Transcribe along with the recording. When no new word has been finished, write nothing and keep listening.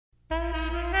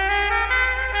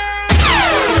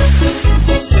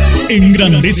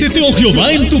Engrandécete, oh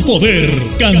Jehová, en tu poder.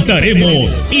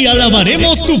 Cantaremos y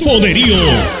alabaremos tu poderío.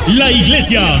 La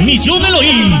iglesia Mision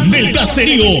Elohim del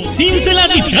caserío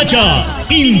Cincelas Vizcachas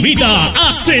invita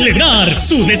a celebrar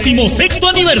su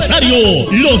 16º aniversario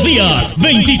los días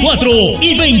 24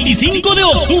 y 25 de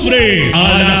octubre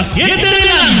a las 7 de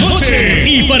la noche.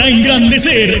 Y para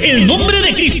engrandecer el nombre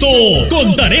de Cristo,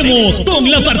 contaremos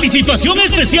con la participación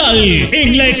especial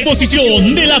en la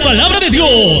exposición de la palabra de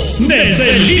Dios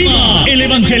desde Lima, el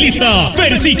evangelista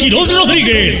Percy Quiroz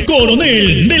Rodríguez,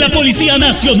 coronel de la Policía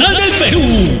Nacional del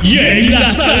Perú, y en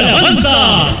las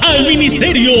alabanzas al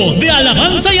Ministerio de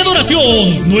Alabanza y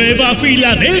Adoración Nueva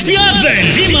Filadelfia de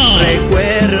Lima.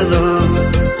 Recuerdo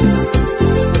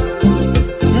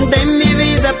de mi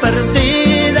vida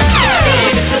perdida.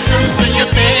 Espíritu Santo, yo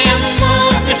te amo.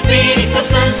 Espíritu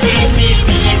Santo es mi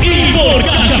vida. Y por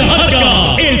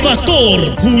Cajamarca, el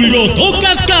pastor Julio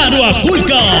Tocas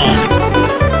Caruajulca.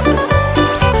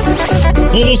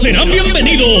 Todos serán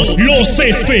bienvenidos, los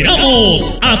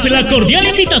esperamos. Hace la cordial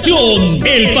invitación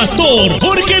el pastor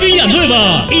Jorge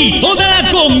Villanueva y toda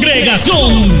la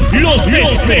congregación. Los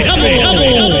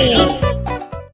esperamos.